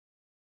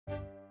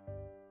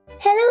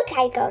Hello,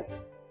 Tiger.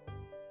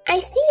 I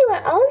see you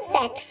are all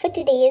set for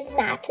today's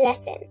math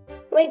lesson.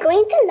 We're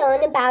going to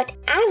learn about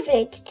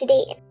average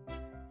today.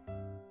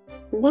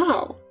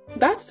 Wow,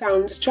 that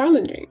sounds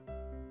challenging.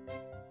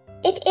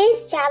 It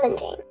is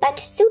challenging, but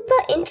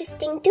super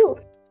interesting too.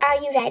 Are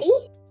you ready?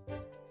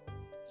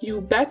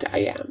 You bet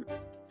I am.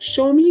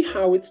 Show me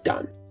how it's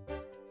done.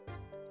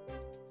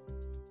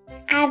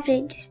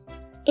 Average.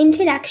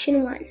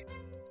 Introduction 1.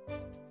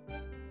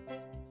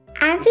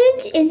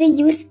 Average is a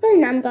useful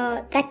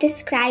number that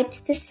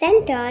describes the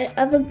center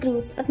of a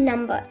group of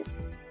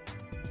numbers.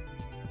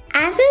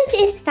 Average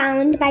is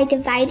found by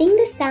dividing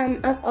the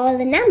sum of all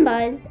the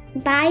numbers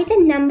by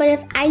the number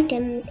of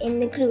items in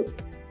the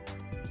group.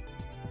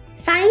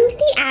 Find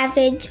the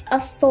average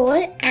of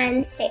 4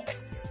 and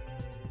 6.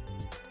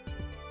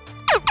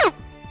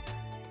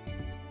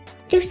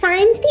 To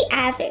find the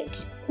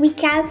average, we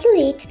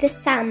calculate the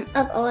sum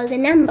of all the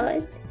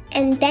numbers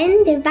and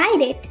then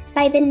divide it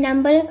by the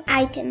number of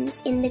items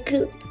in the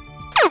group.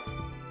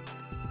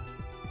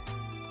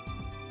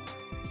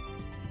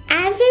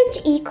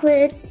 Average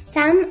equals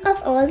sum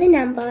of all the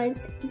numbers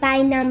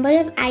by number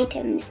of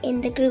items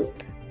in the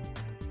group.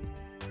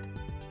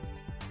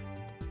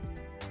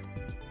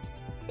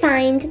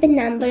 Find the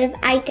number of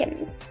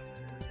items.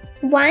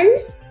 1,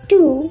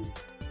 2.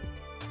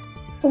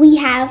 We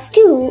have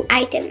 2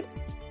 items.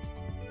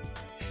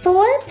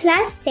 4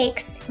 plus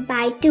 6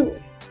 by 2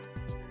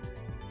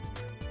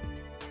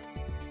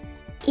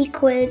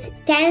 equals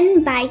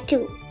 10 by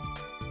 2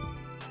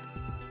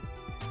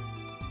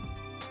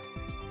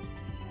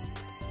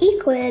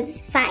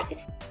 equals 5.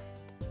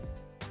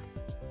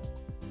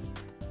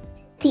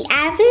 The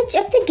average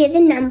of the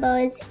given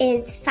numbers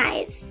is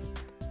 5.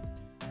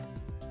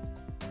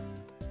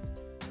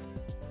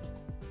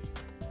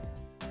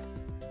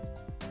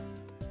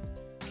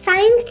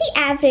 Find the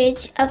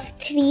average of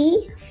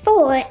 3,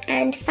 4,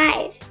 and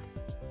 5.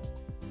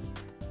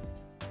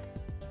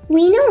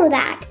 We know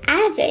that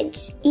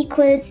average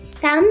equals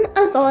sum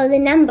of all the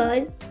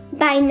numbers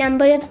by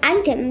number of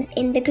items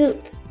in the group.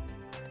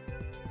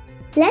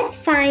 Let's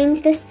find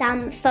the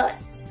sum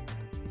first.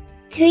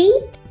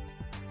 3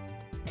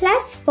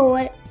 plus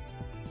 4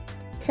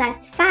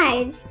 plus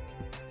 5.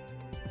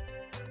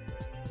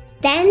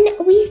 Then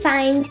we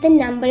find the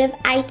number of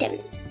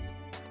items.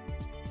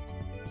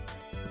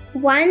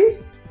 1,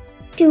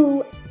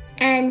 2,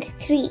 and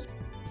 3.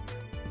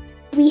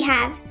 We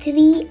have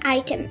 3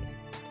 items.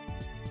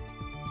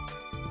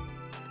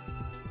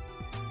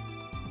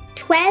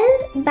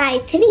 12 by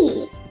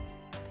 3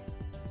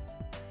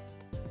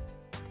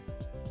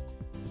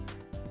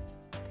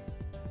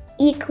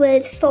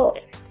 equals 4.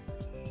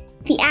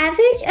 The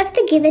average of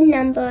the given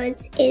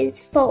numbers is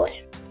 4.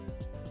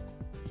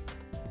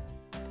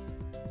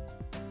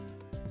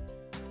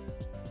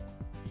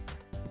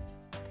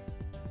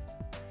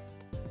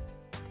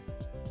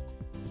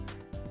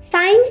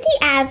 Find the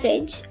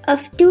average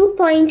of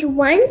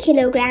 2.1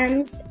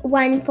 kilograms,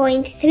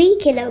 1.3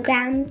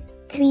 kilograms,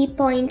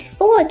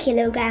 3.4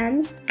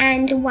 kilograms,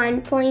 and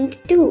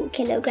 1.2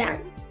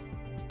 kilograms.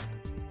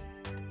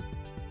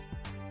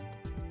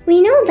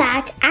 We know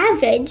that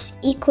average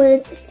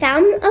equals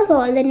sum of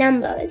all the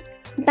numbers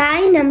by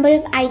number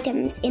of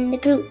items in the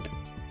group.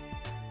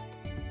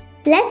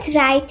 Let's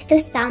write the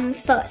sum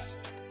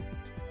first.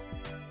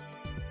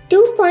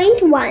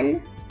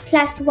 2.1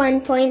 plus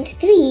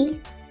 1.3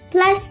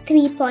 plus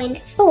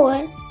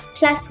 3.4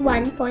 plus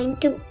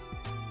 1.2.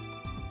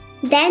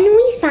 Then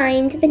we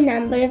find the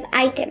number of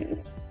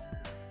items.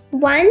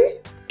 1,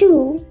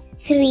 2,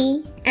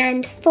 3,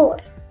 and 4.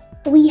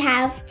 We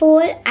have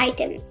 4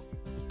 items.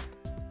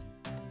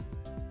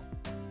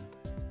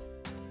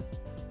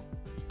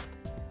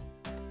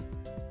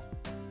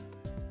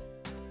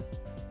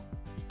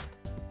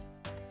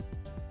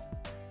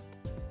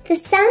 The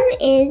sum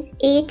is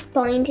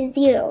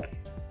 8.0,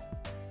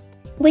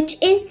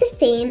 which is the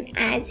same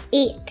as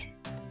 8.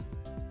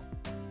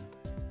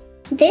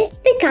 This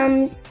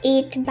becomes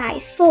 8 by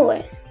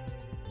 4,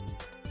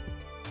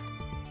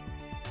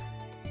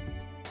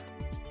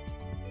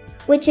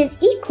 which is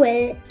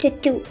equal to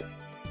 2.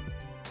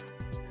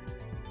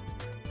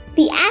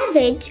 The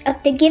average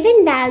of the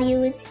given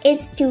values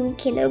is 2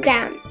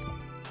 kilograms.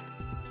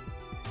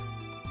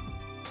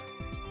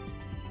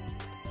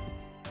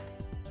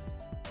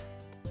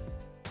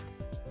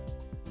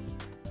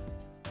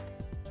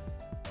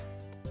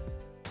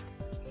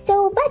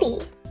 So, buddy,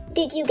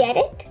 did you get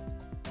it?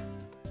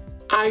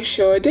 I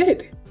sure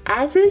did.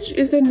 Average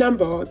is a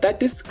number that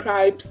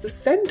describes the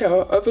center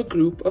of a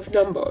group of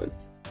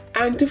numbers.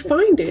 And to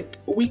find it,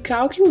 we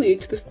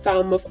calculate the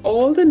sum of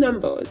all the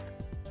numbers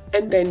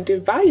and then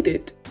divide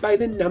it by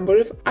the number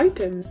of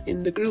items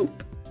in the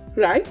group,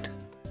 right?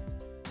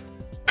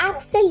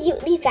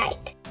 Absolutely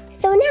right.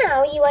 So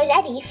now you are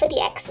ready for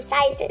the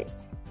exercises.